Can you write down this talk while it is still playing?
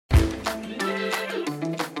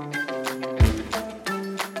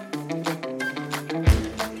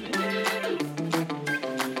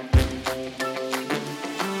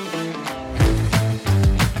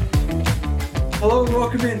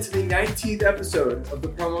Welcome into the 19th episode of the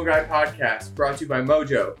Promo Guy Podcast, brought to you by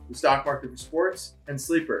Mojo, the stock market for sports, and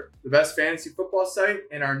Sleeper, the best fantasy football site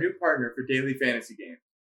and our new partner for daily fantasy games.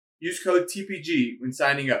 Use code TPG when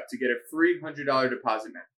signing up to get a free $100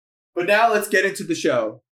 deposit match. But now let's get into the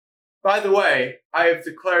show. By the way, I have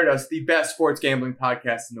declared us the best sports gambling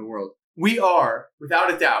podcast in the world. We are,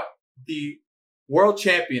 without a doubt, the world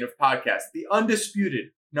champion of podcasts, the undisputed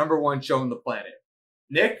number one show on the planet.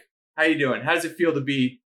 Nick, how you doing? How does it feel to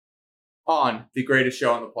be on the greatest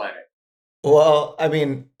show on the planet? Well, I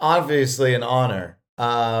mean, obviously an honor,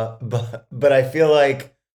 but I feel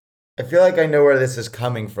like I know where this is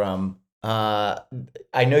coming from. I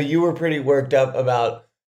know you were pretty worked up about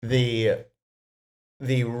the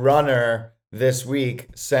runner this week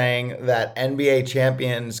saying that NBA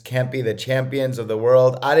champions can't be the champions of the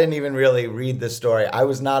world. I didn't even really read the story. I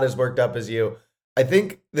was not as worked up as you. I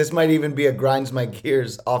think this might even be a grinds my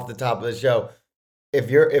gears off the top of the show.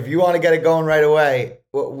 If you want to get it going right away,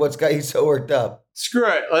 what's got you so worked up? Screw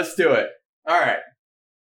it. Let's do it. All right.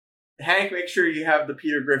 Hank, make sure you have the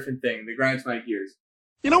Peter Griffin thing that grinds my gears.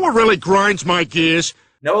 You know what really grinds my gears?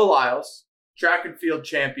 Noah Lyles, track and field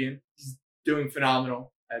champion. He's doing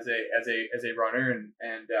phenomenal as a runner,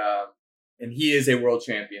 and he is a world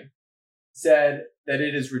champion. Said that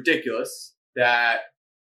it is ridiculous that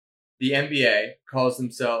the NBA calls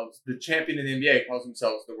themselves, the champion in the NBA calls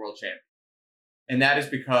themselves the world champion. And that is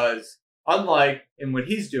because, unlike in what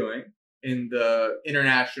he's doing in the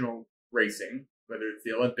international racing, whether it's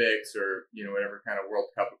the Olympics or, whatever kind of World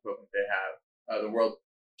Cup equivalent they have, the World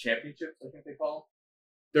Championships, I think they call them,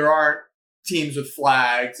 there aren't teams with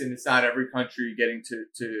flags, and it's not every country getting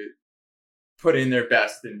to put in their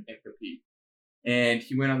best and compete. And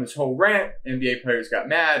he went on this whole rant. NBA players got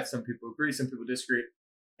mad. Some people agree, some people disagree.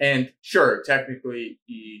 And sure, technically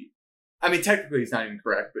he's not even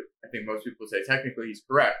correct, but I think most people say technically he's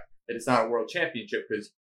correct that it's not a world championship because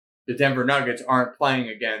the Denver Nuggets aren't playing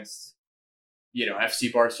against,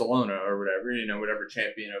 FC Barcelona or whatever, whatever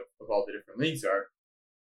champion of all the different leagues are.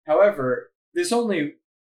 However,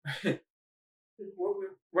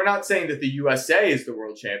 we're not saying that the USA is the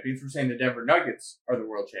world champions. We're saying the Denver Nuggets are the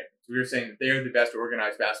world champions. We're saying that they are the best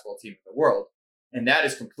organized basketball team in the world. And that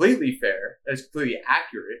is completely fair. That is completely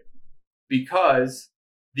accurate because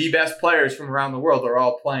the best players from around the world are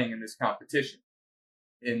all playing in this competition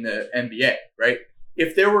in the NBA, right?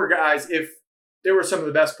 If there were some of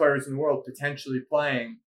the best players in the world potentially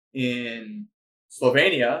playing in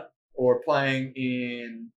Slovenia or playing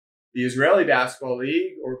in the Israeli Basketball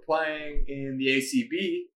League or playing in the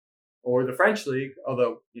ACB or the French League,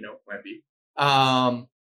 although, might be,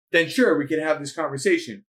 then sure, we could have this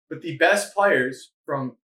conversation. But the best players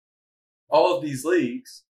from all of these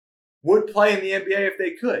leagues would play in the NBA if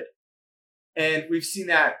they could. And we've seen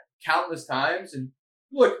that countless times. And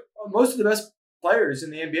look, most of the best players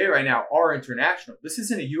in the NBA right now are international. This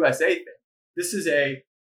isn't a USA thing.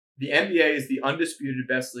 The NBA is the undisputed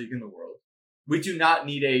best league in the world. We do not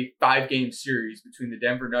need a 5-game series between the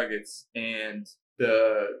Denver Nuggets and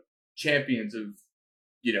the champions of,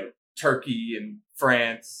 Turkey and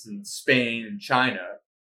France and Spain and China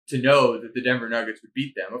to know that the Denver Nuggets would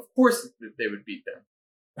beat them. Of course they would beat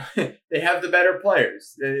them. They have the better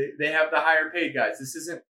players. They have the higher paid guys. This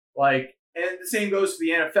isn't like, and the same goes for the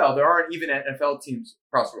NFL. There aren't even NFL teams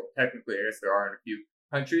across the world. Technically, I guess there are in a few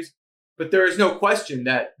countries. But there is no question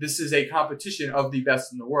that this is a competition of the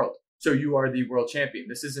best in the world. So you are the world champion.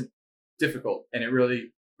 This isn't difficult. And it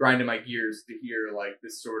really grinded my gears to hear like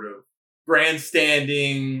this sort of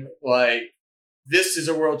grandstanding, like, this is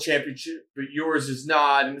a world championship, but yours is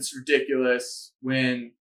not, and it's ridiculous,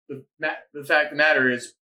 when the fact of the matter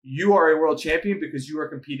is you are a world champion because you are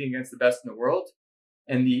competing against the best in the world,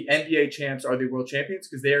 and the NBA champs are the world champions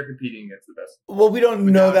because they are competing against the best. Well, we don't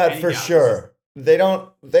know that for sure. They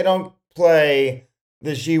don't play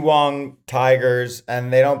the Jiwang Tigers,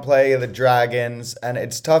 and they don't play the Dragons, and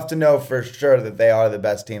it's tough to know for sure that they are the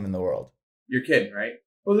best team in the world. You're kidding, right?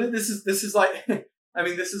 Well, this is like,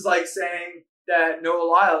 this is like saying that Noah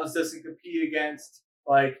Lyles doesn't compete against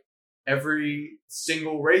like every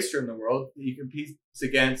single racer in the world. He competes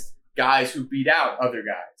against guys who beat out other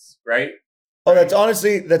guys, right? Oh, that's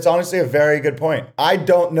honestly a very good point. I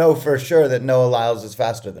don't know for sure that Noah Lyles is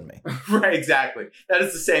faster than me. Right, exactly. That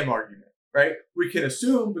is the same argument, right? We can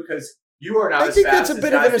assume because you are not. I think that's a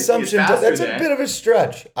bit of an assumption. That's a bit of a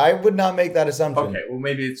stretch. I would not make that assumption. Okay, well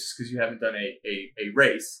maybe it's just because you haven't done a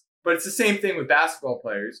race, but it's the same thing with basketball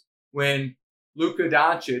players. When Luka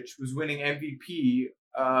Doncic was winning MVP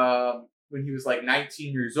when he was like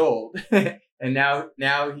 19 years old, and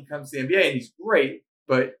now he comes to the NBA and he's great,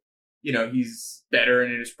 but he's better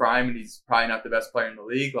and in his prime and he's probably not the best player in the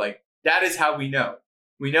league. Like, that is how we know.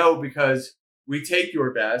 We know because we take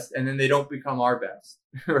your best and then they don't become our best,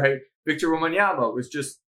 right? Victor Wembanyama was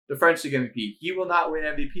just the French League MVP. He will not win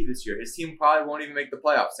MVP this year. His team probably won't even make the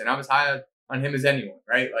playoffs. And I'm as high on him as anyone,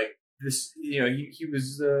 right? Like, this, he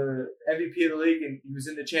was MVP of the league and he was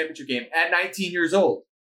in the championship game at 19 years old.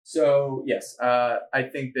 So yes, I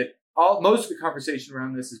think that most of the conversation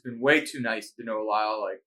around this has been way too nice to Noah Lyle.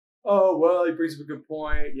 Like, oh, well, he brings up a good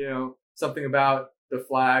point, something about the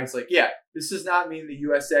flags. Like, yeah, this does not mean the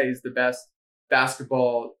USA is the best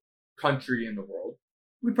basketball country in the world.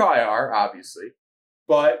 We probably are, obviously.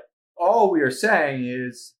 But all we are saying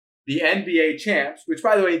is the NBA champs, which,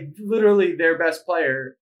 by the way, literally their best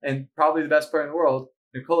player and probably the best player in the world,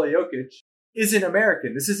 Nikola Jokic, isn't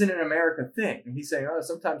American. This isn't an American thing. And he's saying, oh,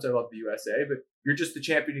 sometimes I love the USA, but you're just the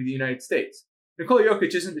champion of the United States. Nikola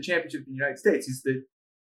Jokic isn't the championship of the United States.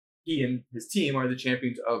 He and his team are the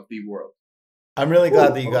champions of the world. I'm really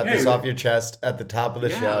glad that you got this off your chest at the top of the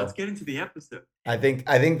show. Yeah, let's get into the episode. I think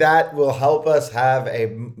that will help us have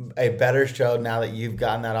a better show now that you've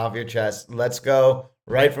gotten that off your chest. Let's go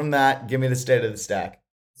right from that. Give me the state of the stack.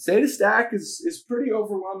 State of stack is pretty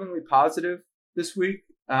overwhelmingly positive this week.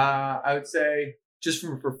 I would say just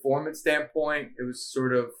from a performance standpoint, it was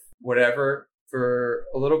sort of whatever for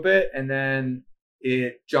a little bit. And then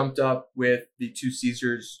it jumped up with the two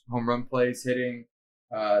Caesars home run plays hitting.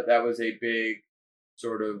 That was a big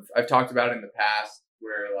sort of, I've talked about it in the past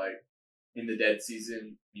where, like, in the dead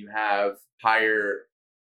season, you have higher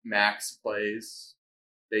max plays.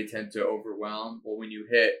 They tend to overwhelm. Well, when you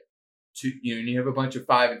hit you have a bunch of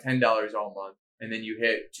 $5 and $10 all month, and then you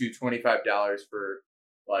hit two $25 for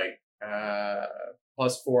like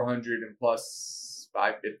plus 400 and plus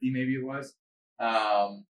 550, maybe it was.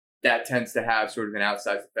 That tends to have sort of an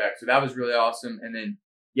outsized effect. So that was really awesome. And then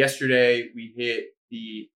yesterday we hit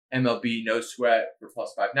the MLB no sweat for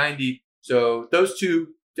plus 590. So those two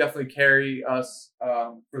definitely carry us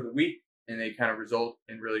for the week, and they kind of result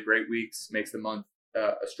in really great weeks. Makes the month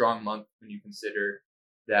a strong month when you consider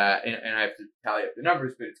that. And I have to tally up the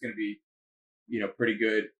numbers, but it's going to be, pretty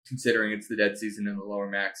good considering it's the dead season and the lower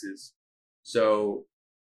maxes. So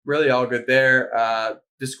really all good there.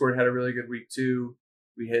 Discord had a really good week too.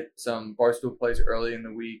 We hit some Barstool plays early in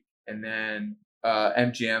the week, and then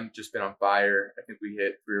MGM just been on fire. I think we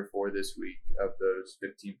hit 3 or 4 this week of those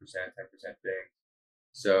 15%, 10% things.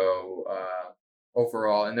 So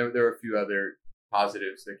overall, and there were a few other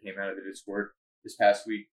positives that came out of the Discord this past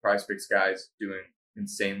week. PrizePicks guys doing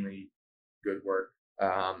insanely good work,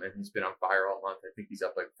 and he's been on fire all month. I think he's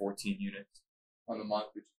up like 14 units on the month,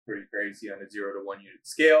 which is pretty crazy on a 0 to 1 unit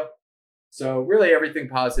scale. So really everything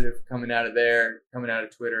positive coming out of there, coming out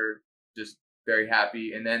of Twitter, just very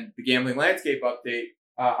happy. And then the gambling landscape update.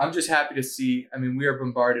 I'm just happy to see. I mean, we are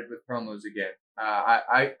bombarded with promos again.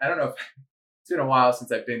 I don't know if it's been a while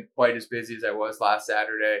since I've been quite as busy as I was last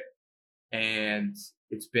Saturday, and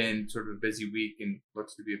it's been sort of a busy week and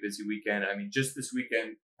looks to be a busy weekend. I mean, just this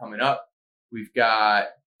weekend coming up, we've got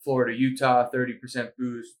Florida, Utah, 30%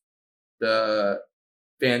 boost, the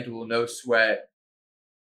FanDuel no sweat,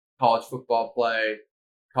 college football play,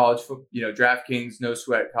 DraftKings no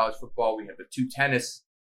sweat college football. We have the 2 tennis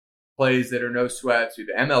plays that are no sweats. We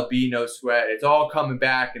have the MLB no sweat. It's all coming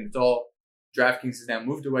back, and it's all DraftKings has now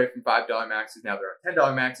moved away from $5 maxes. Now they're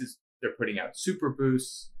on $10 maxes. They're putting out super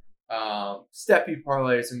boosts, steppy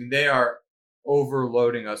parlays. I mean, they are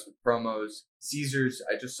overloading us with promos. Caesars,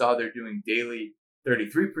 I just saw they're doing daily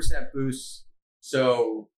 33% boosts.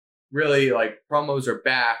 So really, like, promos are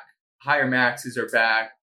back. Higher maxes are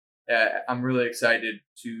back. I'm really excited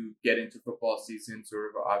to get into football season,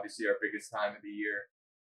 sort of obviously our biggest time of the year.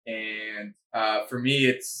 And for me,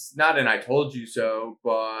 it's not an I told you so,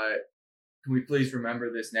 but can we please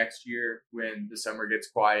remember this next year when the summer gets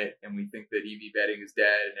quiet and we think that EV betting is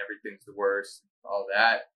dead and everything's the worst, all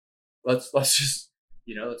that. Let's just,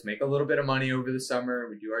 let's make a little bit of money over the summer.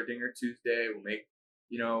 We do our Dinger Tuesday. We'll make,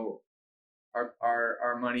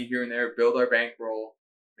 our money here and there, build our bankroll,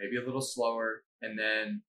 maybe a little slower. And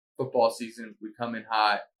then football season, we come in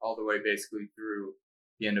hot all the way basically through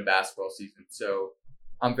the end of basketball season. So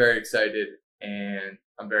I'm very excited and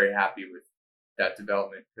I'm very happy with that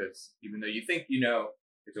development, because even though you think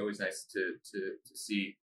it's always nice to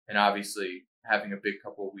see. And obviously having a big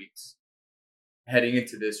couple of weeks heading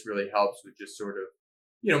into this really helps with just sort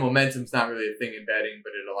of, momentum's not really a thing in betting,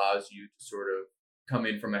 but it allows you to sort of come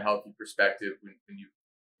in from a healthy perspective when you've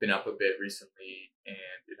been up a bit recently, and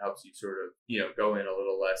it helps you sort of, go in a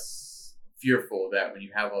little less fearful that when you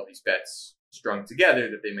have all these bets strung together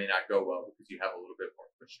that they may not go well because you have a little bit more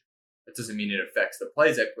cushion That doesn't mean it affects the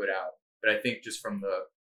plays I put out, but I think just from the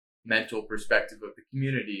mental perspective of the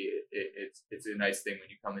community, it's a nice thing when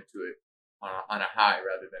you come into it on a high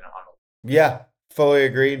rather than on a. Yeah, fully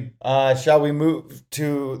agreed. Shall we move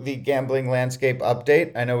to the gambling landscape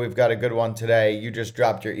update? I know we've got a good one today. You just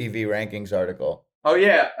dropped your EV rankings article. Oh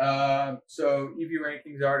yeah. So EV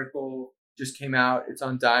rankings article just came out. It's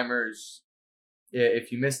on Dimers. Yeah,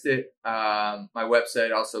 if you missed it, my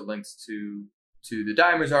website also links to the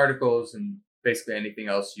Dimers articles and basically anything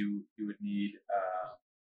else you would need.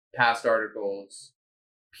 Past articles,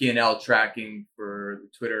 P&L tracking for the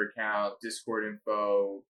Twitter account, Discord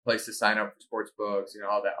info, place to sign up for sports books,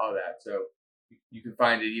 all that. So you can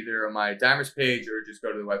find it either on my Dimers page or just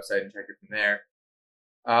go to the website and check it from there.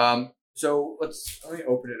 So let me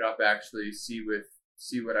open it up actually, see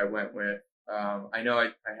what I went with. I know I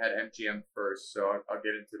had MGM first, so I'll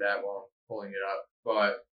get into that while I'm pulling it up.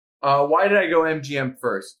 But why did I go MGM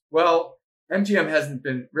first? Well, MGM hasn't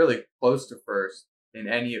been really close to first in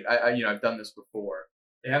any of I've done this before.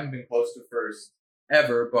 They haven't been close to first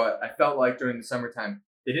ever, but I felt like during the summertime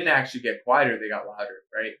they didn't actually get quieter; they got louder,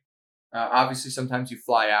 right? Obviously, sometimes you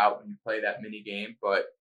fly out when you play that mini game, but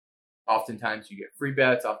oftentimes you get free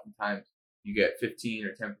bets. Oftentimes you get 15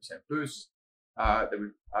 or 10% boosts that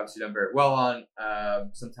we've obviously done very well on.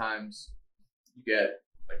 Sometimes you get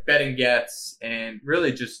like betting gets and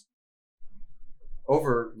really just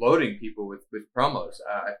overloading people with promos.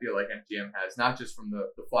 I feel like MGM has, not just from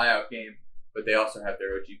the flyout game, but they also have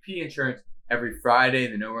their OGP insurance. Every Friday,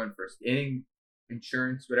 the no run first inning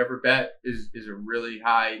insurance, whatever bet is a really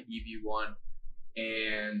high EV1.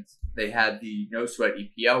 And they had the no sweat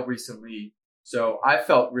EPL recently. So I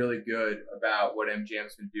felt really good about what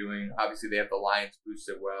MGM's been doing. Obviously, they have the Lions boost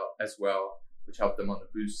as well, which helped them on the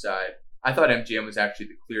boost side. I thought MGM was actually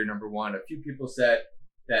the clear number one. A few people said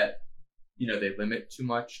that they limit too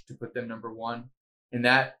much to put them number one, and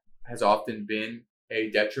that has often been a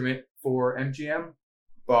detriment for MGM.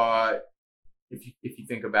 But if you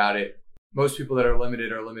think about it, most people that are limited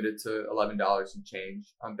to $11 and change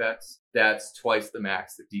on bets. That's twice the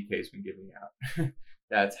max that DK's been giving out.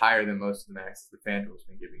 That's higher than most of the maxes that FanDuel's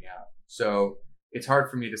been giving out. So it's hard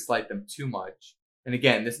for me to slight them too much. And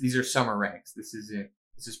again, these are summer ranks. This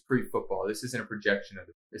is pre-football. This isn't a projection of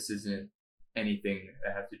it. This isn't anything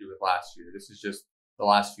that has to do with last year. This is just the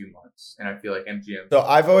last few months. And I feel like MGM. So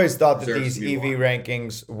I've always thought that these EV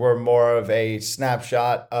rankings were more of a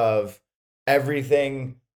snapshot of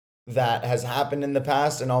everything that has happened in the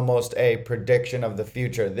past and almost a prediction of the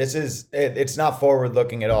future. It's not forward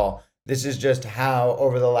looking at all. This is just how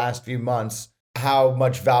over the last few months, how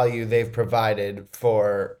much value they've provided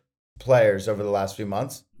for players over the last few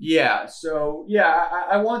months. Yeah. So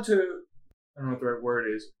I want to, I don't know what the right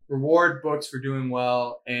word is, reward books for doing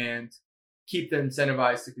well and keep them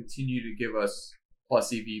incentivized to continue to give us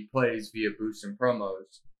plus EV plays via boosts and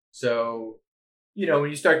promos. So, when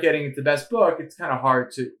you start getting into the best book, it's kind of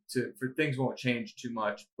hard for things won't change too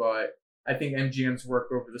much. But I think MGM's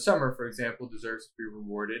work over the summer, for example, deserves to be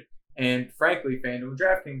rewarded. And frankly, FanDuel and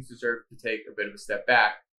DraftKings deserve to take a bit of a step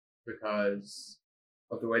back because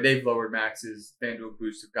of the way they've lowered maxes. FanDuel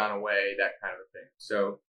boosts have gone away, that kind of a thing.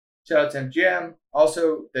 So shout out to MGM.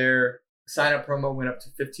 Also, their sign-up promo went up to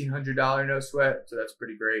 $1,500 no sweat, so that's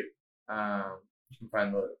pretty great. You can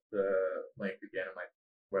find the link again on my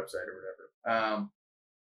website or whatever.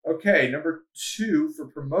 Okay, number 2 for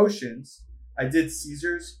promotions, I did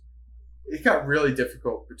Caesars. It got really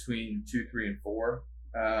difficult between 2, 3, and 4.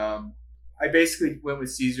 I basically went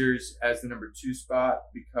with Caesars as the number 2 spot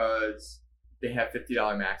because they have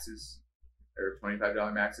 $50 maxes or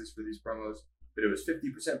 $25 maxes for these promos. But it was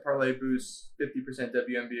 50% parlay boost, 50%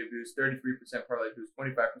 WNBA boost, 33% parlay boost,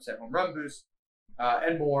 25% home run boost,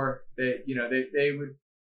 and more. They would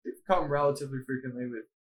come relatively frequently with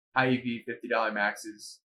high EV $50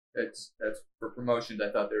 maxes. That's for promotions.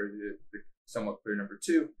 I thought they were the somewhat clear number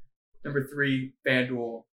 2. Number 3,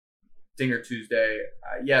 FanDuel, Dinger Tuesday.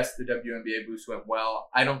 Yes, the WNBA boost went well.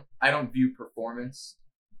 I don't view performance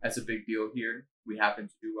as a big deal here. We happen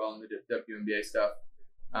to do well in the WNBA stuff.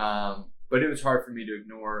 But it was hard for me to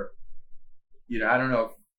ignore. I don't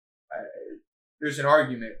know if there's an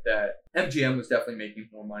argument that MGM was definitely making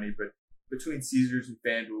more money, but between Caesars and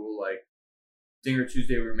FanDuel, like Dinger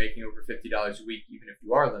Tuesday, we were making over $50 a week, even if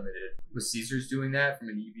you are limited. Was Caesars doing that from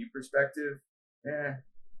an EV perspective?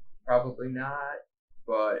 Probably not.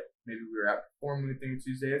 But maybe we were outperforming with Dinger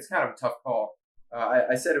Tuesday. It's kind of a tough call.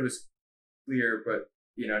 I said it was clear, but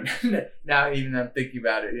now even I'm thinking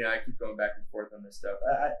about it, I keep going back and forth on this stuff.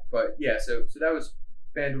 But yeah, so that was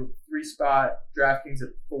FanDuel 3 spot, DraftKings at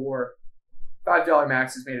 4. $5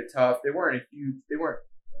 maxes made it tough. They weren't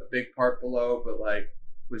a big part below, but like,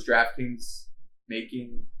 was DraftKings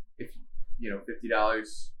making $50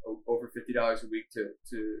 over $50 a week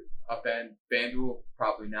to upend FanDuel?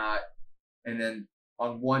 Probably not. And then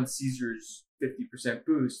on one Caesars 50%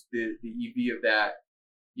 boost, the EV of that,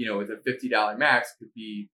 with a $50 max could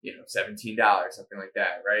be, $17, something like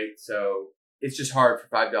that, right? So it's just hard for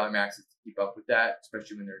 $5 maxes to keep up with that,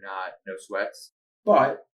 especially when they're not no sweats.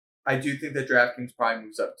 But I do think that DraftKings probably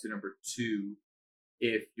moves up to number 2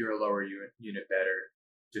 if you're a lower unit better,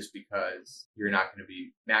 just because you're not going to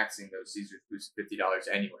be maxing those Caesars boosts $50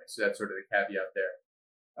 anyway. So that's sort of the caveat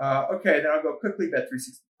there. Okay, then I'll go quickly.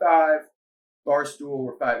 Bet365, Barstool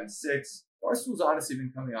were 5 and 6. Barstool's honestly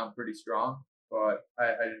been coming on pretty strong, but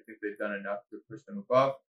I didn't think they've done enough to push them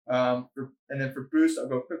above. And then for boost, I'll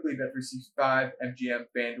go quickly. Bet365, MGM,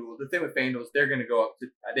 FanDuel. The thing with FanDuel is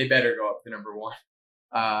they better go up to number 1.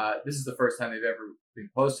 This is the first time they've ever been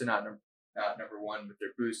close to not number 1 with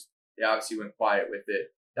their boost. They obviously went quiet with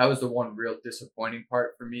it. That was the one real disappointing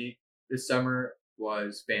part for me this summer,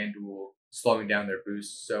 was FanDuel slowing down their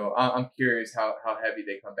boost. So I'm curious how heavy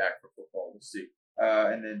they come back for football. We'll see.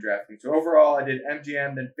 And then DraftKings. So overall, I did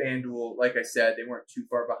MGM, then FanDuel. Like I said, they weren't too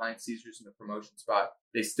far behind Caesars in the promotion spot.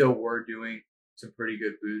 They still were doing some pretty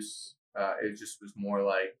good boosts. It just was more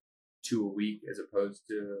like 2 a week as opposed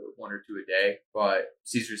to 1 or 2 a day. But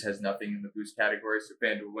Caesars has nothing in the boost category, so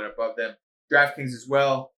FanDuel went above them. DraftKings as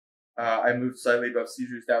well. I moved slightly above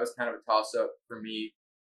Caesars. That was kind of a toss-up for me,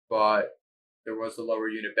 but there was the lower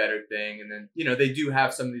unit better thing. And then, they do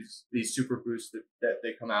have some of these super boosts that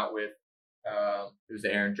they come out with. There's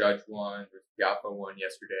the Aaron Judge one, there's the Piaffa one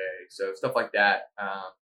yesterday. So stuff like that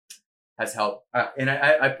has helped. And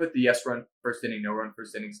I put the yes run first inning, no run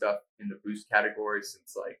first inning stuff in the boost category,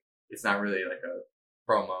 since like it's not really like a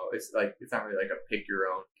promo. It's not really like a pick your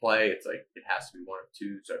own play. It's like it has to be 1 of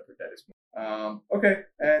 2. So I put that as okay,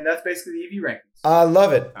 and that's basically the EV rankings. I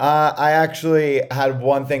love it. I actually had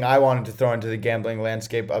one thing I wanted to throw into the gambling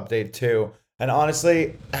landscape update too. And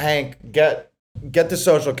honestly, Hank, get the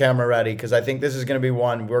social camera ready, because I think this is going to be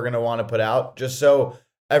one we're going to want to put out just so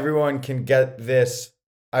everyone can get this.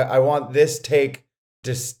 I want this take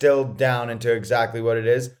distilled down into exactly what it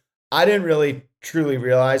is. I didn't really truly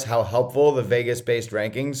realize how helpful the Vegas-based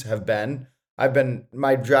rankings have been.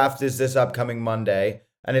 My draft is this upcoming Monday,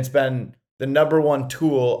 and it's been the number 1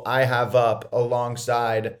 tool I have up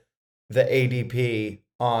alongside the ADP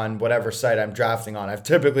on whatever site I'm drafting on. I've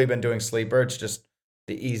typically been doing Sleeper. It's just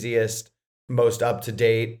the easiest, most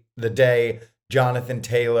up-to-date. The day Jonathan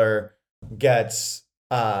Taylor gets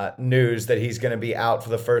news that he's going to be out for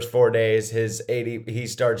the first 4 days, he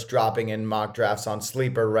starts dropping in mock drafts on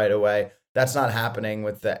Sleeper right away. That's not happening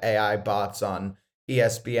with the AI bots on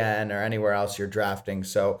ESPN or anywhere else you're drafting.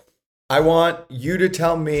 So I want you to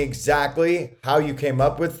tell me exactly how you came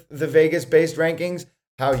up with the Vegas-based rankings,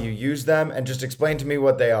 how you use them, and just explain to me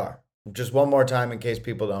what they are. Just one more time in case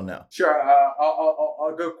people don't know. Sure.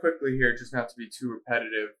 I'll go quickly here, just not to be too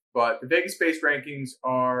repetitive. But the Vegas-based rankings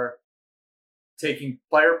are taking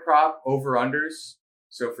player prop over-unders.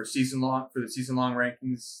 So for the season long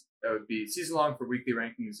rankings, that would be season long. For weekly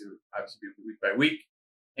rankings, it would obviously be week by week,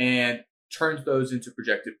 and turns those into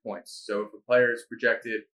projected points. So if a player is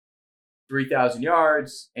projected 3,000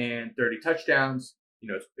 yards and 30 touchdowns,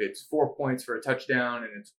 it's 4 points for a touchdown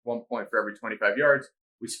and it's 1 point for every 25 yards.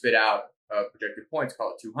 We spit out projected points,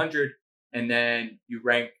 call it 200. And then you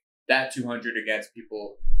rank that 200 against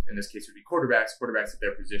people, in this case would be quarterbacks at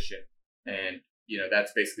their position. And,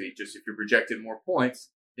 that's basically just, if you're projected more points,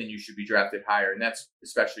 then you should be drafted higher. And that's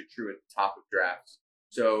especially true at the top of drafts.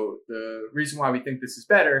 So the reason why we think this is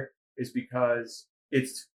better is because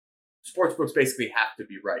sportsbooks basically have to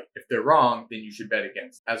be right. If they're wrong, then you should bet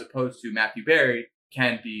against. As opposed to Matthew Berry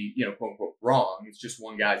can be, quote unquote, wrong. It's just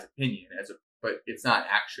one guy's opinion, but it's not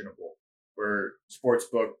actionable. Where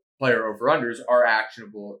sportsbook player over-unders are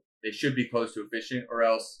actionable. They should be close to efficient, or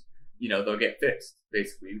else, they'll get fixed.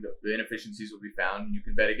 Basically, the inefficiencies will be found and you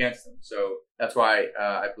can bet against them. So that's why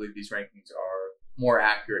I believe these rankings are more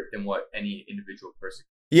accurate than what any individual person.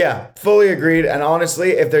 Yeah, fully agreed. And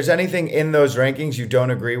honestly, if there's anything in those rankings you don't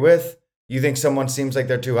agree with, you think someone seems like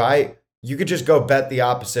they're too high, you could just go bet the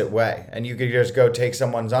opposite way. And you could just go take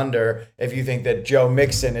someone's under if you think that Joe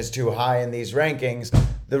Mixon is too high in these rankings.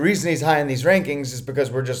 The reason he's high in these rankings is because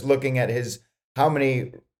we're just looking at how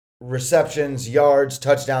many receptions, yards,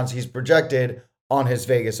 touchdowns he's projected on his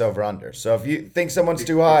Vegas over-under. So if you think someone's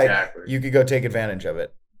too high, exactly, you could go take advantage of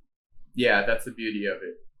it. Yeah, that's the beauty of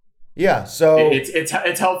it. Yeah, so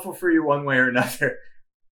it's helpful for you one way or another.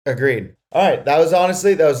 Agreed. All right, that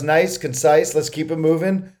was nice, concise. Let's keep it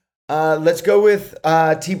moving. Let's go with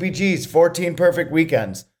TPG's 14 perfect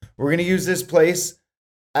weekends. We're going to use this place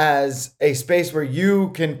as a space where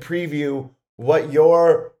you can preview what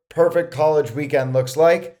your perfect college weekend looks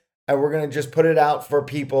like. And we're going to just put it out for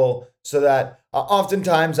people so that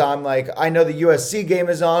oftentimes I'm like, I know the USC game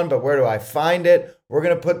is on, but where do I find it? We're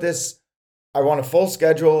going to put this, I want a full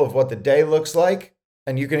schedule of what the day looks like.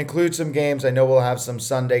 And you can include some games. I know we'll have some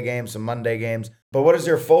Sunday games, some Monday games. But what does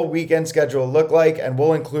your full weekend schedule look like? And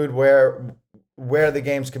we'll include where the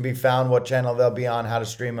games can be found, what channel they'll be on, how to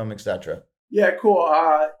stream them, etc. Yeah, cool.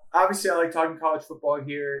 Obviously, I like talking college football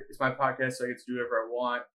here. It's my podcast, so I get to do whatever I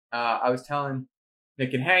want. I was telling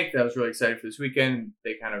Nick and Hank that I was really excited for this weekend.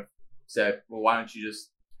 They kind of said, well, why don't you just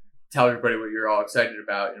tell everybody what you're all excited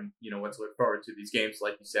about and, what to look forward to these games.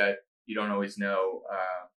 Like you said, you don't always know,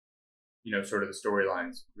 sort of the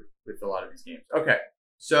storylines with a lot of these games. Okay,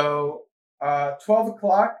 so 12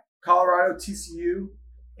 o'clock, Colorado, TCU,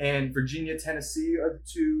 and Virginia, Tennessee are the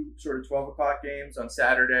two sort of 12 o'clock games on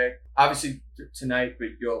Saturday. Obviously tonight, but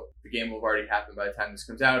the game will have already happened by the time this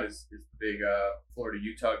comes out, is the big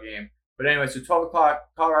Florida-Utah game. But anyway, so 12 o'clock,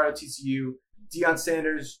 Colorado, TCU. Deion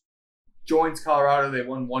Sanders joins Colorado. They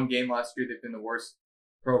won one game last year. They've been the worst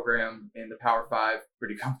program in the Power 5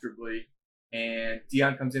 pretty comfortably. And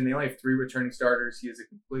Deion comes in. They only have 3 returning starters. He has a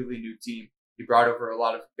completely new team. He brought over a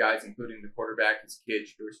lot of guys, including the quarterback, his kid,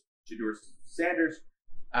 Shedeur Sanders.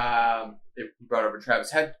 He brought over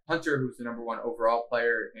Travis Hunter, who's the number 1 overall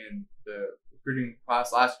player in the recruiting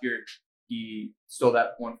class last year. He stole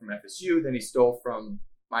that one from FSU. Then he stole from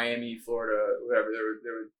Miami, Florida, whatever.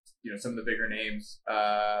 There were some of the bigger names,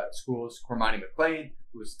 schools. Cormani McClain,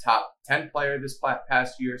 who was a top 10 player this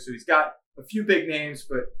past year. So he's got a few big names,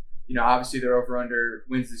 but obviously their over/under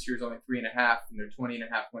wins this year is only 3.5, and they're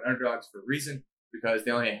 20.5-point underdogs for a reason, because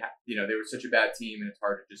they only they were such a bad team, and it's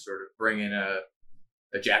hard to just sort of bring in a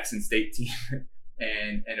Jackson State team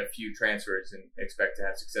and a few transfers and expect to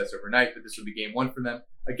have success overnight. But this will be game 1 for them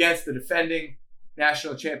against the defending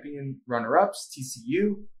national champion runner-ups,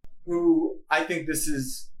 TCU, who I think this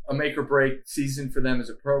is a make or break season for them as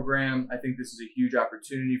a program. I think this is a huge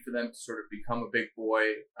opportunity for them to sort of become a big boy.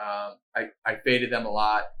 I faded them a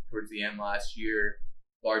lot towards the end last year,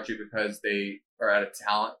 largely because they are at a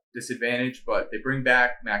talent disadvantage, but they bring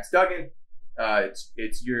back Max Duggan.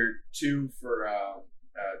 It's year 2 for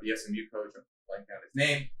the SMU coach. I'm blanking out his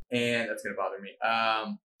name, and that's going to bother me.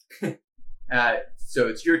 So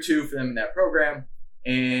it's year 2 for them in that program,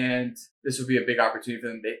 and this will be a big opportunity for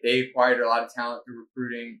them. They acquired a lot of talent through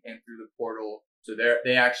recruiting and through the portal, so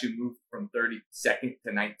they actually moved from 32nd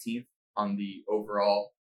to 19th on the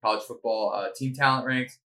overall college football team talent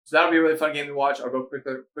ranks. So that'll be a really fun game to watch. I'll go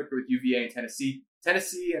quicker with UVA and Tennessee.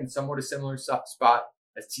 Tennessee in somewhat a similar spot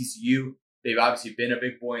as TCU. They've obviously been a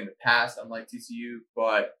big boy in the past, unlike TCU,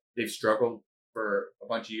 but they've struggled for a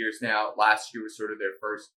bunch of years now. Last year was sort of their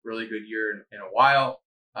first really good year in a while.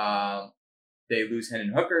 They lose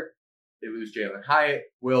Hendon Hooker. They lose Jalen Hyatt.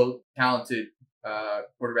 Talented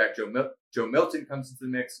quarterback Joe Milton comes into the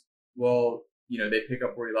mix. Well, they pick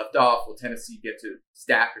up where he left off. Will Tennessee get to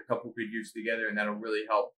stack a couple good years together, and that'll really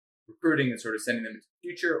help recruiting and sort of sending them into the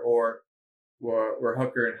future, or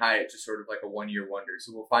Hooker and Hyatt just sort of like a one-year wonder?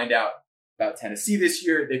 So we'll find out about Tennessee this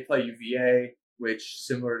year. They play UVA, which,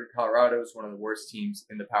 similar to Colorado, is one of the worst teams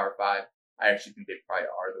in the Power 5. I actually think they probably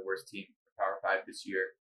are the worst team in the Power 5 this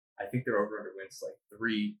year. I think their over-under wins like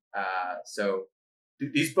 3. So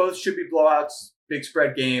these both should be blowouts, big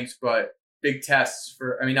spread games, but big tests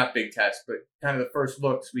not big tests, but kind of the first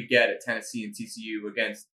looks we get at Tennessee and TCU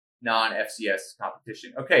against non-FCS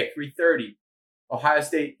competition. Okay, 3:30, Ohio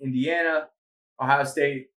State, Indiana. Ohio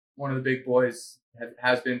State, one of the big boys,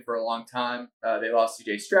 has been for a long time. They lost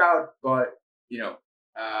C.J. Stroud, but,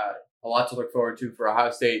 a lot to look forward to for Ohio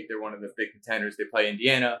State. They're one of the big contenders. They play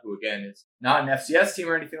Indiana, who, again, is not an FCS team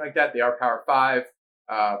or anything like that. They are Power 5,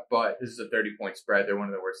 but this is a 30-point spread. They're one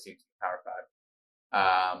of the worst teams in the Power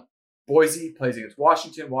 5. Boise plays against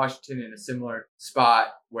Washington. Washington in a similar spot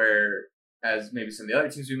where, as maybe some of the other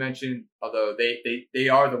teams we mentioned, although they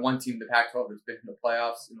are the one team in the Pac-12 that's been in the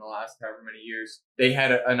playoffs in the last however many years. They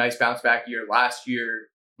had a nice bounce back year last year.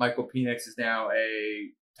 Michael Penix is now a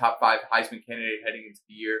top 5 Heisman candidate heading into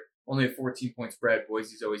the year. Only a 14-point spread.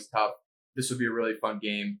 Boise's always tough. This will be a really fun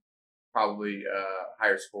game, probably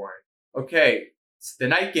higher scoring. Okay, the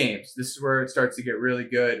night games. This is where it starts to get really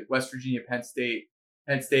good. West Virginia, Penn State.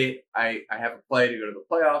 Penn State, I have a play to go to the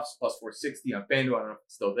playoffs, plus 460 on FanDuel. I don't know if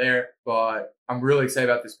it's still there, but I'm really excited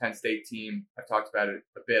about this Penn State team. I've talked about it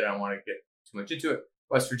a bit. I don't want to get too much into it.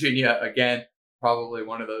 West Virginia, again, probably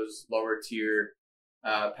one of those lower tier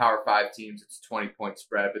Power 5 teams. It's a 20-point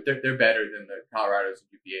spread, but they're better than the Colorados and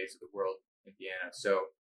UVAs of the world, Indiana. So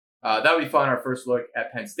That'll be fun. Our first look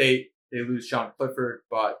at Penn State. They lose Sean Clifford,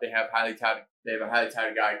 but they have a highly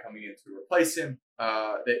touted guy coming in to replace him.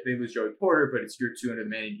 They lose Joey Porter, but it's year 2 under the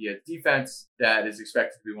Manny Diaz defense that is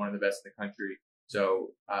expected to be one of the best in the country. So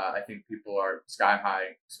I think people are sky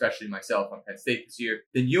high, especially myself, on Penn State this year.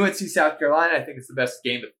 Then UNC South Carolina, I think it's the best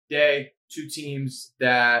game of the day. 2 teams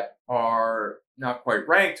that are not quite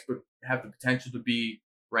ranked, but have the potential to be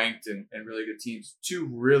ranked and really good teams. 2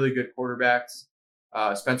 really good quarterbacks.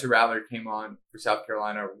 Spencer Rattler came on for South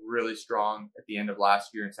Carolina really strong at the end of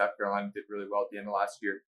last year, and South Carolina did really well at the end of last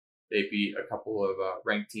year. They beat a couple of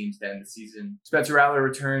ranked teams to end the season. Spencer Rattler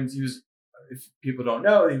returns. He was, if people don't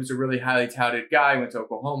know, he was a really highly touted guy. Went to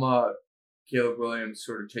Oklahoma. Caleb Williams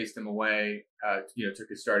sort of chased him away, took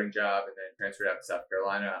his starting job and then transferred out to South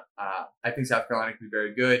Carolina. I think South Carolina can be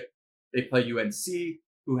very good. They play UNC,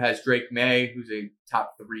 who has Drake May, who's a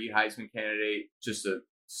top 3 Heisman candidate, just a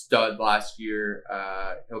stud last year.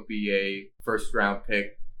 He'll be a first-round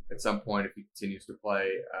pick at some point if he continues to play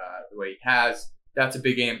the way he has. That's a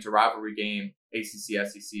big game. It's a rivalry game. ACC,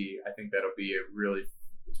 SEC. I think that'll be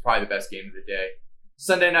it's probably the best game of the day.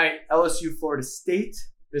 Sunday night, LSU, Florida State.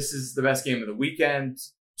 This is the best game of the weekend.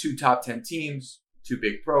 2 top 10 teams, 2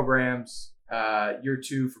 big programs. Year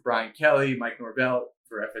 2 for Brian Kelly. Mike Norvell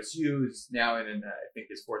for FSU is now in, I think,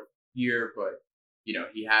 his 4th year, but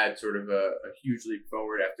he had sort of a huge leap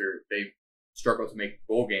forward after they struggled to make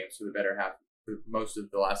bowl games for the better half for most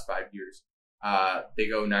of the last 5 years. They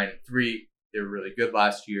go 9-3. They were really good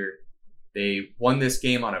last year. They won this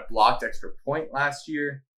game on a blocked extra point last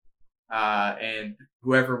year. And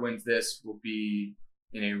whoever wins this will be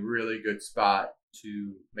in a really good spot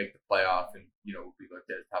to make the playoff and, will be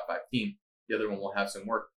looked at as a top 5 team. The other one will have some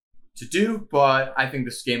work to do, but I think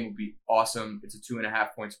this game will be awesome. It's a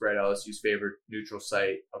 2.5 point spread. LSU's favored, neutral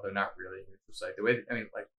site, although not really a neutral site. The way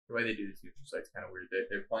they do this neutral site is kind of weird.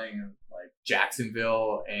 They're playing in like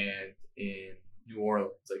Jacksonville and in New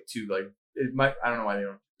Orleans, I don't know why they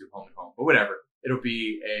don't do home and home, but whatever. It'll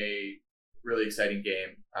be a really exciting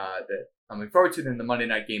game that I'm looking forward to. Then the Monday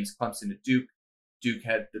night games, Clemson to Duke. Duke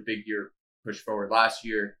had the big year push forward last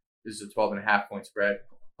year. This is a 12.5 point spread.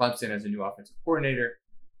 Clemson has a new offensive coordinator,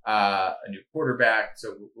 a new quarterback.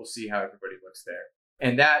 So we'll see how everybody looks there.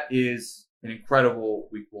 And that is an incredible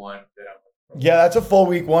week 1 that I'm looking forward to. Yeah, that's a full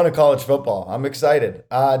week 1 of college football. I'm excited.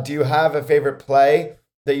 Do you have a favorite play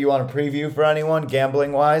that you want to preview for anyone,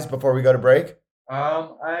 gambling wise, before we go to break?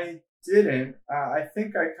 I didn't. I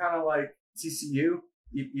think I kind of like TCU,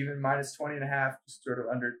 even minus 20.5, just sort of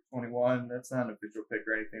under 21. That's not an official pick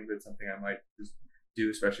or anything, but it's something I might just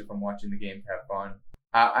do, especially if I'm watching the game to have fun.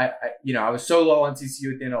 I was so low on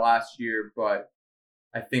TCU at the end of last year, but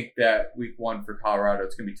I think that week 1 for Colorado,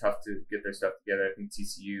 it's going to be tough to get their stuff together. I think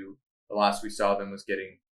TCU, the last we saw them, was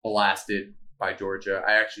getting blasted by Georgia.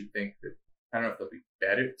 I actually think that, I don't know if they'll be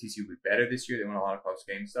better. TCU will be better this year. They won a lot of close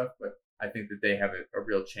game stuff, but I think that they have a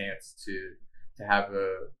real chance to have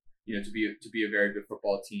to be a very good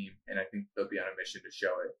football team, and I think they'll be on a mission to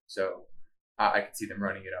show it. So I could see them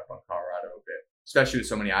running it up on Colorado a bit, especially with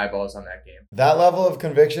so many eyeballs on that game. That level of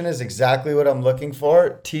conviction is exactly what I'm looking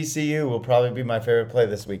for. TCU will probably be my favorite play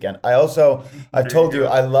this weekend. I've told you,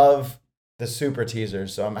 I love the super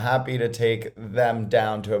teasers, so I'm happy to take them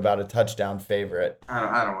down to about a touchdown favorite.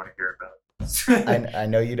 I don't want to hear about it. I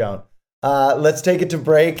know you don't. Let's take it to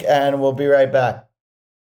break, and we'll be right back.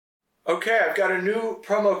 Okay, I've got a new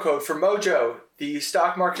promo code for Mojo, the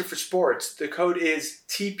stock market for sports. The code is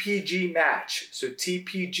TPG Match. So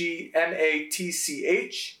TPG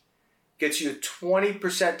MATCH gets you a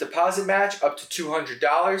 20% deposit match up to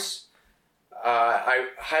 $200. I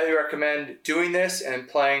highly recommend doing this and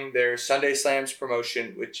playing their Sunday Slams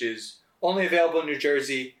promotion, which is only available in New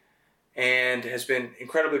Jersey and has been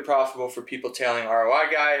incredibly profitable for people tailing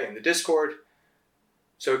ROI Guy in the Discord.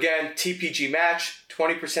 So again, TPG Match,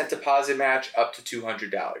 20% deposit match up to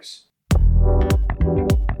 $200.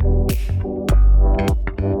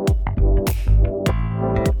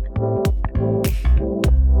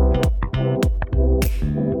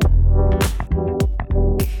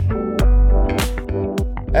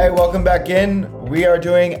 Hey, welcome back in. We are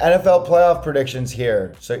doing NFL playoff predictions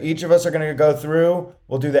here. So each of us are going to go through.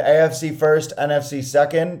 We'll do the AFC first, NFC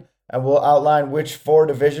second, and we'll outline which 4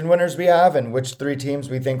 division winners we have and which 3 teams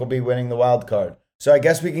we think will be winning the wild card. So I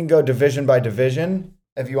guess we can go division by division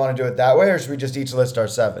if you want to do it that way, or should we just each list our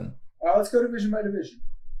 7? Let's go division by division.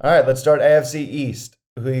 All right, let's start AFC East.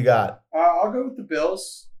 Who you got? I'll go with the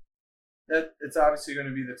Bills. It's obviously going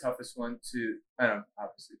to be the toughest one to, I don't know,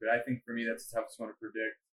 obviously, but I think for me that's the toughest one to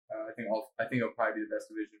predict. I think it'll probably be the best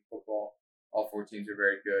division in football. All 4 teams are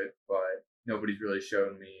very good, but nobody's really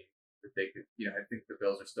shown me the that they could, I think the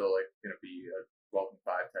Bills are still like going to be a 12-5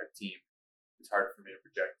 type team. It's hard for me to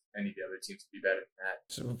project any of the other teams to be better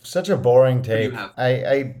than that. Such a boring do you take. have?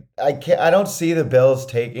 I can't. I don't see the Bills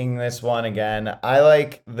taking this one again. I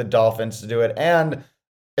like the Dolphins to do it, and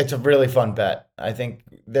it's a really fun bet. I think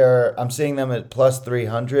I'm seeing them at plus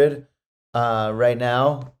 300 right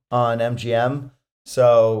now on MGM.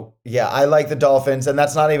 So yeah, I like the Dolphins, and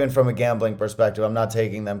that's not even from a gambling perspective. I'm not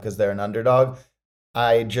taking them because they're an underdog.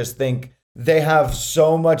 I just think they have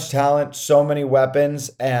so much talent, so many weapons,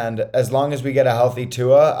 and as long as we get a healthy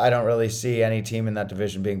Tua, I don't really see any team in that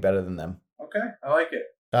division being better than them. Okay, I like it.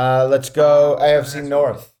 Let's go AFC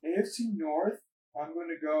North. AFC North, I'm going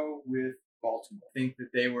to go with Baltimore. I think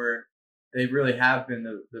that they really have been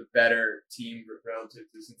the better team relative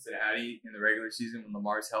to Cincinnati in the regular season when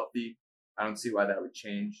Lamar's healthy. I don't see why that would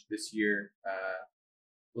change this year.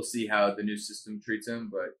 We'll see how the new system treats him,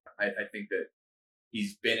 but I think that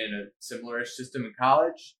he's been in a similar-ish system in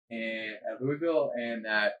college and at Louisville, and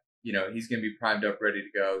that, he's going to be primed up, ready to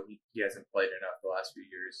go. He hasn't played enough the last few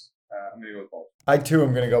years. I'm going to go with Baltimore. I, too,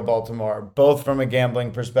 am going to go Baltimore, both from a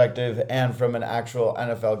gambling perspective and from an actual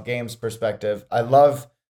NFL games perspective. I love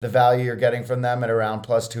the value you're getting from them at around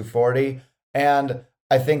plus 240, and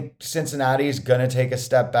I think Cincinnati's going to take a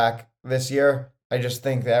step back this year. I just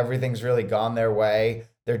think that everything's really gone their way.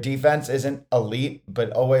 Their defense isn't elite,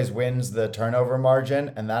 but always wins the turnover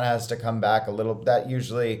margin, and that has to come back a little. That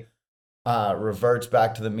usually reverts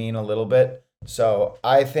back to the mean a little bit. So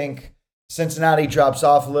I think Cincinnati drops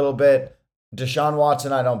off a little bit. Deshaun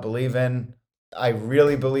Watson, I don't believe in. I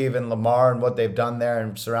really believe in Lamar and what they've done there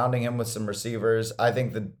and surrounding him with some receivers. I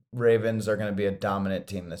think the Ravens are going to be a dominant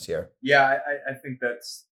team this year. Yeah, I think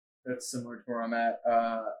that's similar to where I'm at.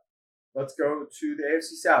 Let's go to the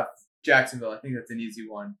AFC South. Jacksonville, I think that's an easy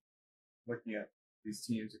one. Looking at these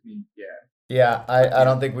teams, yeah. Yeah, I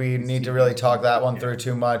don't think we need to really talk that one through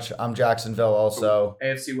too much. I'm Jacksonville also.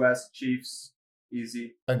 AFC West, Chiefs,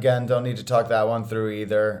 easy. Again, don't need to talk that one through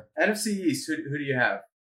either. NFC East, who do you have?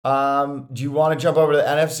 Do you want to jump over to the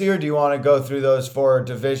NFC or do you want to go through those 4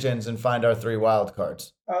 divisions and find our 3 wild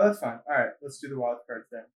cards? Oh, that's fine. All right, let's do the wild cards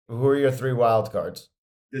then. Who are your 3 wild cards?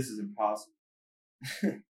 This is impossible.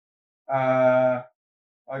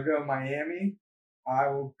 I'll go Miami. I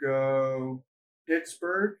will go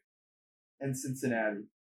Pittsburgh and Cincinnati.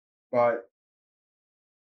 But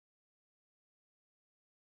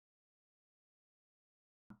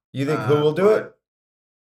you think who will do it?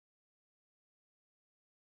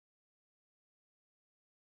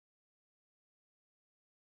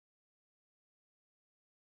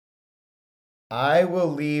 I will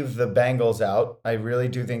leave the Bengals out. I really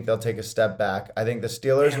do think they'll take a step back. I think the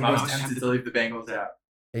Steelers I was tempted to leave the Bengals out.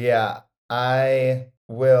 Yeah, I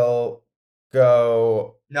will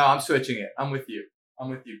go. No, I'm switching it. I'm with you.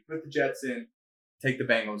 Put the Jets in. Take the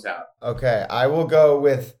Bengals out. Okay, I will go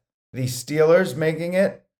with the Steelers making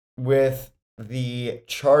it, with the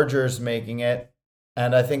Chargers making it,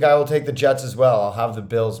 and I think I will take the Jets as well. I'll have the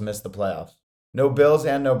Bills miss the playoffs. No Bills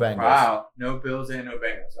and no Bengals. Wow, no Bills and no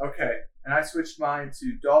Bengals. Okay, and I switched mine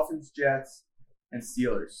to Dolphins, Jets, and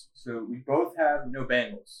Steelers. So we both have no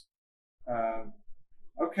Bengals.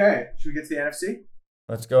 Okay, should we get to the NFC?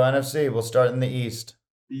 Let's go NFC. We'll start in the East.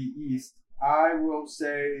 The East. I will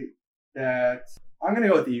say that I'm going to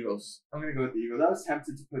go with the Eagles. I was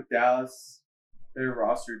tempted to put Dallas. Their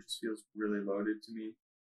roster just feels really loaded to me.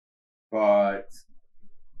 But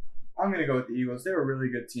I'm going to go with the Eagles. They're a really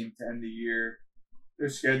good team to end the year. Their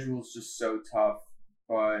schedule is just so tough.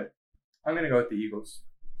 But I'm going to go with the Eagles,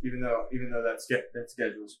 even though that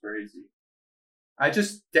schedule is crazy.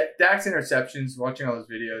 Dak's interceptions, watching all those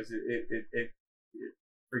videos, it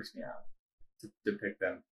freaks me out to pick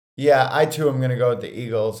them. Yeah, I too am going to go with the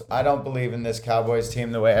Eagles. I don't believe in this Cowboys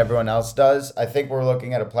team the way everyone else does. I think we're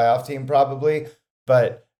looking at a playoff team probably,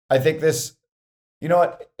 but I think this, you know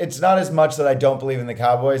what? It's not as much that I don't believe in the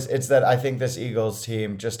Cowboys. It's that I think this Eagles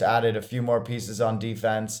team just added a few more pieces on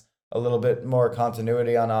defense, a little bit more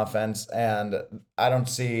continuity on offense, and I don't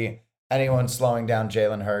see anyone slowing down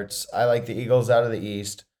Jalen Hurts. I like the Eagles out of the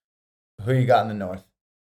East. Who you got in the North?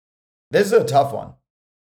 This is a tough one.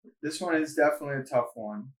 This one is definitely a tough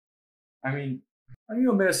one. I mean, I'm going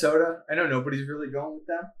to go Minnesota. I know nobody's really going with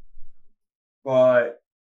them. But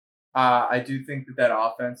I do think that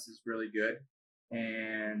offense is really good.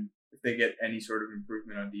 And if they get any sort of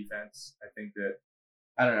improvement on defense, I think that,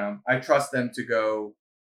 I don't know, I trust them to go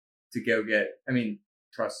get, I mean,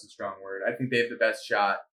 trust is a strong word. I think they have the best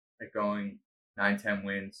shot at going 9-10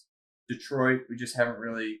 wins. Detroit, we just haven't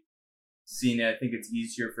really seen it. I think it's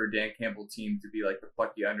easier for a Dan Campbell team to be like the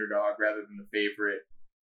plucky underdog rather than the favorite.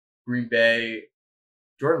 Green Bay,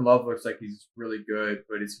 Jordan Love looks like he's really good,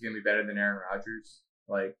 but is he going to be better than Aaron Rodgers?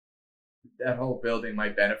 Like, that whole building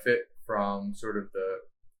might benefit from sort of the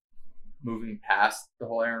moving past the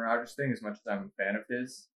whole Aaron Rodgers thing, as much as I'm a fan of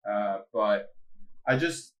his. But I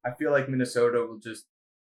feel like Minnesota will just,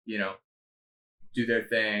 do their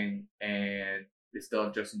thing, and they still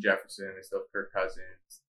have Justin Jefferson, they still have Kirk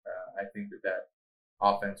Cousins. I think that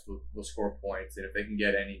offense will score points, and if they can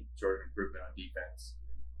get any sort of improvement on defense,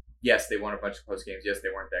 yes, they won a bunch of close games. Yes, they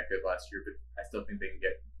weren't that good last year, but I still think they can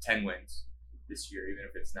get 10 wins this year, even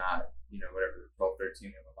if it's not, whatever, 12,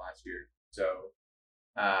 13 they won last year. So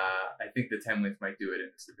I think the 10 wins might do it in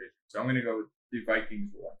this division. So I'm going to go with the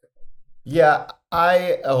Vikings. Yeah,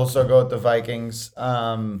 I also go with the Vikings,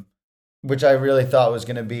 which I really thought was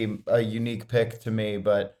going to be a unique pick to me,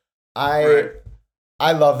 but I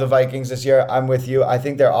love the Vikings this year. I'm with you. I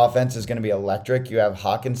think their offense is going to be electric. You have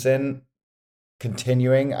Hawkinson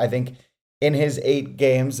continuing. I think in his 8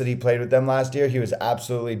 games that he played with them last year, he was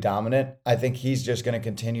absolutely dominant. I think he's just going to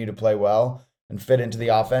continue to play well and fit into the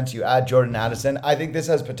offense. You add Jordan Addison. I think this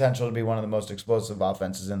has potential to be one of the most explosive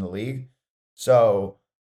offenses in the league. So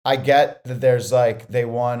I get that there's they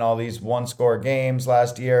won all these 1-score games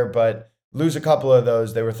last year, but lose a couple of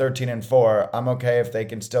those. They were 13-4. I'm okay if they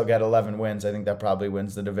can still get 11 wins. I think that probably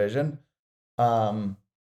wins the division.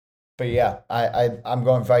 But yeah, I'm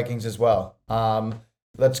going Vikings as well.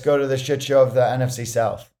 Let's go to the shit show of the NFC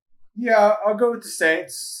South. Yeah, I'll go with the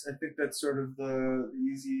Saints. I think that's sort of the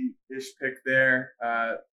easy-ish pick there.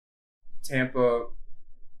 Tampa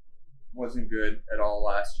wasn't good at all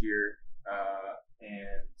last year,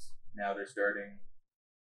 and now they're starting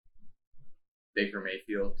Baker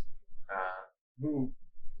Mayfield, who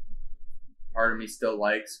part of me still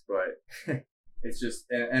likes, but it's just,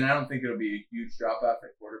 and I don't think it'll be a huge drop-off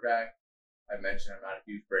at quarterback. I mentioned I'm not a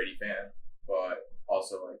huge Brady fan, but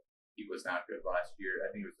also he was not good last year.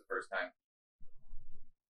 I think it was the first time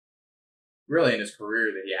really in his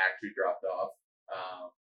career that he actually dropped off.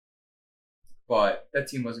 But that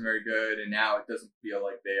team wasn't very good, and now it doesn't feel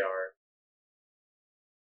like they are.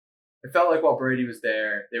 It felt like while Brady was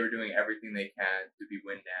there, they were doing everything they can to be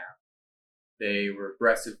win now. They were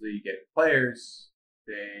aggressively getting players.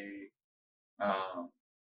 They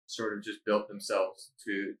sort of just built themselves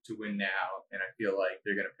to win now, and I feel like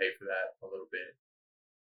they're going to pay for that a little bit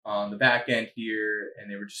on the back end here, and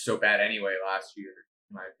they were just so bad anyway last year,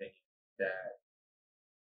 in my opinion, that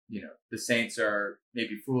the Saints are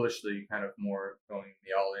maybe foolishly kind of more going in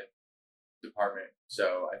the all-in department.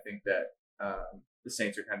 So I think that the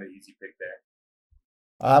Saints are kind of the easy pick there.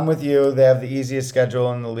 I'm with you. They have the easiest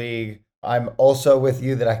schedule in the league. I'm also with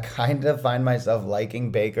you that I kind of find myself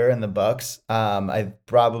liking Baker and the Bucks. I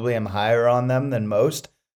probably am higher on them than most,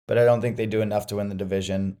 but I don't think they do enough to win the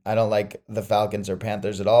division. I don't like the Falcons or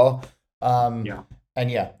Panthers at all. Yeah.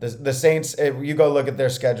 And yeah, the Saints, you go look at their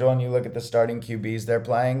schedule and you look at the starting QBs they're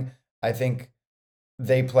playing, I think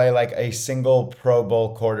they play like a single Pro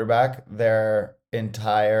Bowl quarterback their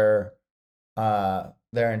entire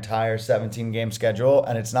 17-game schedule.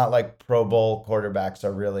 And it's not like Pro Bowl quarterbacks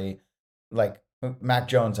are really like Mac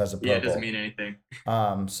Jones has a Pro Bowl. Yeah, it doesn't mean anything.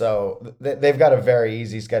 So they've got a very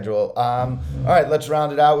easy schedule. All right, let's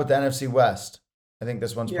round it out with the NFC West. I think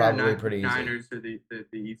this one's probably pretty easy. Niners are the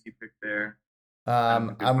easy pick there.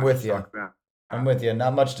 I'm with you. I'm with you.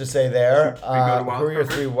 Not much to say there. Who are your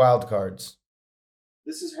 3 wild cards?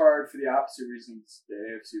 This is hard for the opposite reasons the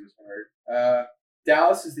AFC was hard.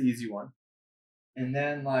 Dallas is the easy one. And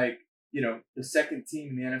then, the second team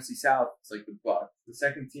in the NFC South is the Bucs. The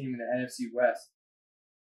second team in the NFC West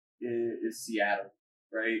is Seattle,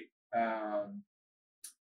 right?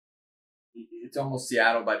 It's almost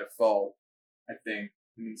Seattle by default, I think.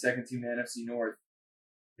 Second team in the NFC North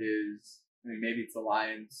is, maybe it's the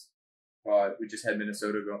Lions, but we just had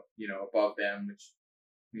Minnesota go, above them, which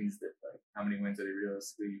means that, how many wins are they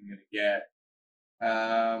realistically even going to get?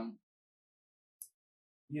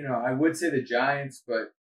 I would say the Giants,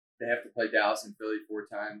 but they have to play Dallas and Philly 4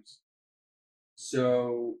 times.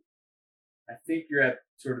 So I think you're at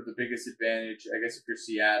sort of the biggest advantage. I guess if you're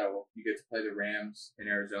Seattle, you get to play the Rams in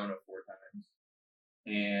Arizona 4 times.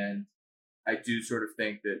 And I do sort of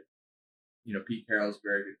think that, Pete Carroll's a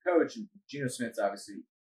very good coach, and Geno Smith's obviously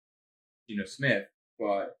Geno Smith,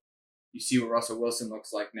 but you see what Russell Wilson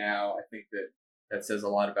looks like now. I think that says a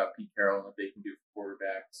lot about Pete Carroll and what they can do for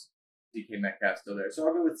quarterbacks. DK Metcalf's still there. So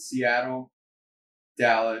I'll go with Seattle,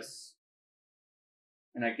 Dallas,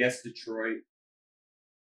 and I guess Detroit.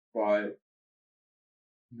 But,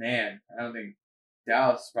 man, I don't think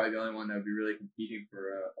Dallas is probably the only one that would be really competing for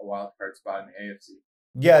a wild card spot in the AFC.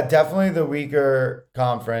 Yeah, definitely the weaker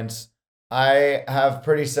conference. I have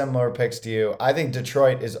pretty similar picks to you. I think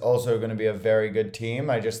Detroit is also going to be a very good team.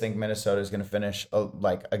 I just think Minnesota is going to finish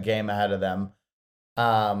a game ahead of them.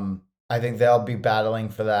 I think they'll be battling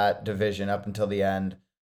for that division up until the end.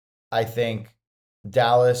 I think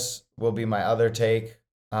Dallas will be my other take,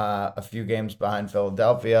 a few games behind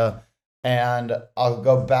Philadelphia. And I'll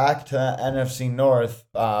go back to the NFC North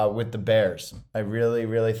with the Bears. I really,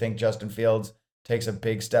 really think Justin Fields takes a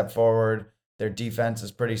big step forward. Their defense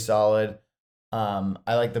is pretty solid. I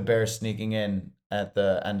like the Bears sneaking in at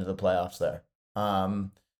the end of the playoffs there.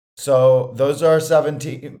 So those are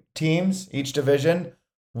 7 teams, each division.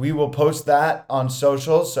 We will post that on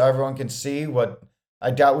socials so everyone can see what. I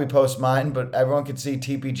doubt we post mine, but everyone can see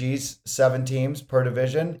TPG's 7 teams per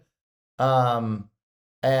division.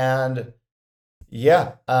 And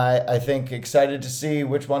yeah, I think excited to see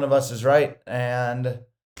which one of us is right, and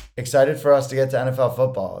excited for us to get to NFL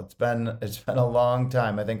football. It's been a long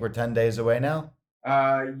time. I think we're 10 days away now.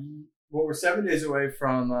 We're 7 days away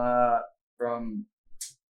from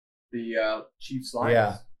the Chiefs Lions.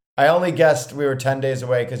 Yeah. I only guessed we were 10 days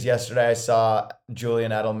away because yesterday I saw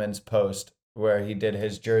Julian Edelman's post where he did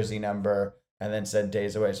his jersey number and then said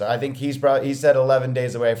days away. So I think he said 11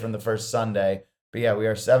 days away from the first Sunday. But yeah, we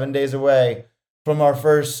are 7 days away from our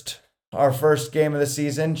first game of the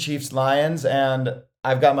season, Chiefs Lions, and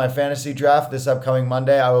I've got my fantasy draft this upcoming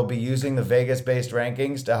Monday. I will be using the Vegas-based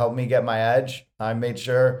rankings to help me get my edge. I made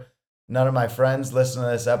sure none of my friends listen to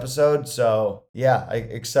this episode. So yeah,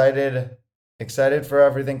 excited for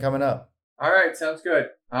everything coming up. All right, sounds good.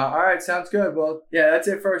 Well, yeah, that's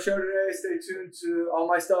it for our show today. Stay tuned to all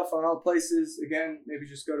my stuff on all places. Again, maybe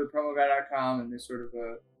just go to promoguy.com and there's sort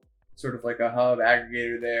of like a hub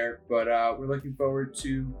aggregator there. But we're looking forward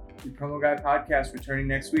to the Promo Guy podcast returning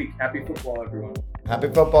next week. Happy football, everyone. Happy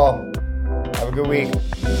football. Have a good week.